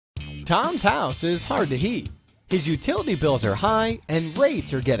Tom's house is hard to heat. His utility bills are high and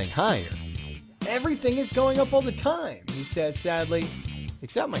rates are getting higher. Everything is going up all the time, he says sadly,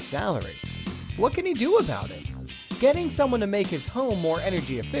 except my salary. What can he do about it? Getting someone to make his home more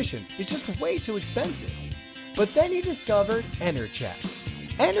energy efficient is just way too expensive. But then he discovered EnerCheck.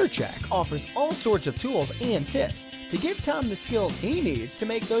 EnerCheck offers all sorts of tools and tips to give Tom the skills he needs to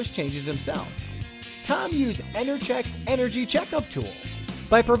make those changes himself. Tom used EnerCheck's Energy Checkup Tool.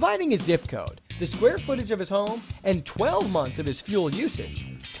 By providing his zip code, the square footage of his home, and 12 months of his fuel usage,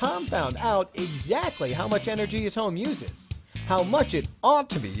 Tom found out exactly how much energy his home uses, how much it ought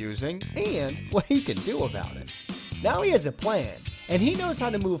to be using, and what he can do about it. Now he has a plan, and he knows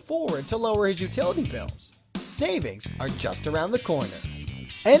how to move forward to lower his utility bills. Savings are just around the corner.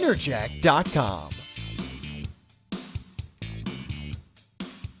 Enercheck.com